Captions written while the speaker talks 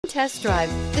test drive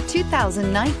the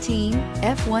 2019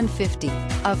 F-150.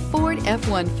 A Ford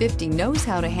F-150 knows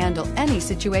how to handle any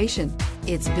situation.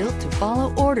 It's built to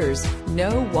follow orders,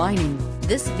 no whining.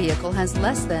 This vehicle has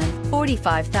less than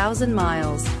 45,000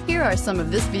 miles. Here are some of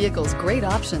this vehicle's great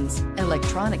options: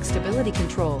 electronic stability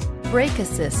control, brake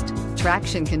assist,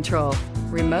 traction control,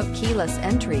 remote keyless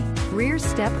entry, rear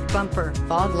step bumper,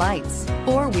 fog lights,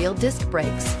 four-wheel disc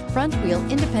brakes, front wheel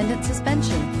independent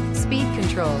suspension, speed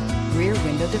control, rear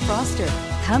window defroster.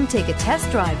 Come take a test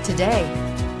drive today.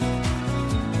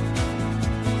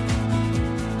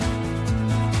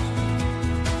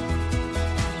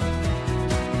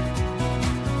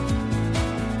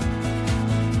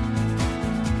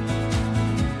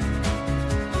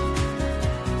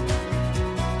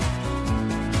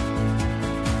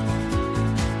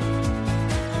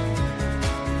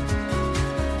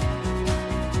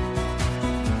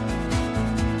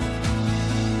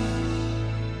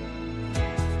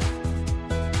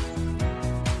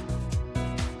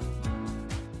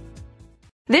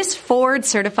 This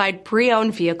Ford-certified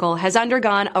pre-owned vehicle has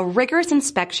undergone a rigorous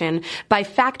inspection by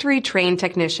factory-trained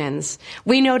technicians.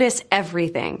 We notice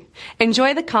everything.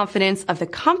 Enjoy the confidence of the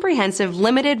comprehensive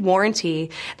limited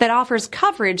warranty that offers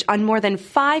coverage on more than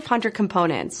 500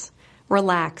 components.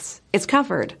 Relax, it's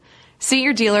covered. See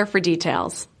your dealer for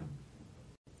details.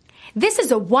 This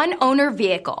is a one-owner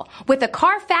vehicle with a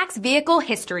Carfax Vehicle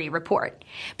History Report.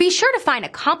 Be sure to find a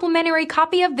complimentary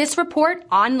copy of this report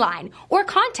online or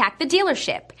contact the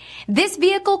dealership. This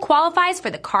vehicle qualifies for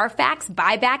the Carfax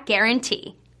Buyback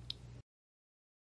Guarantee.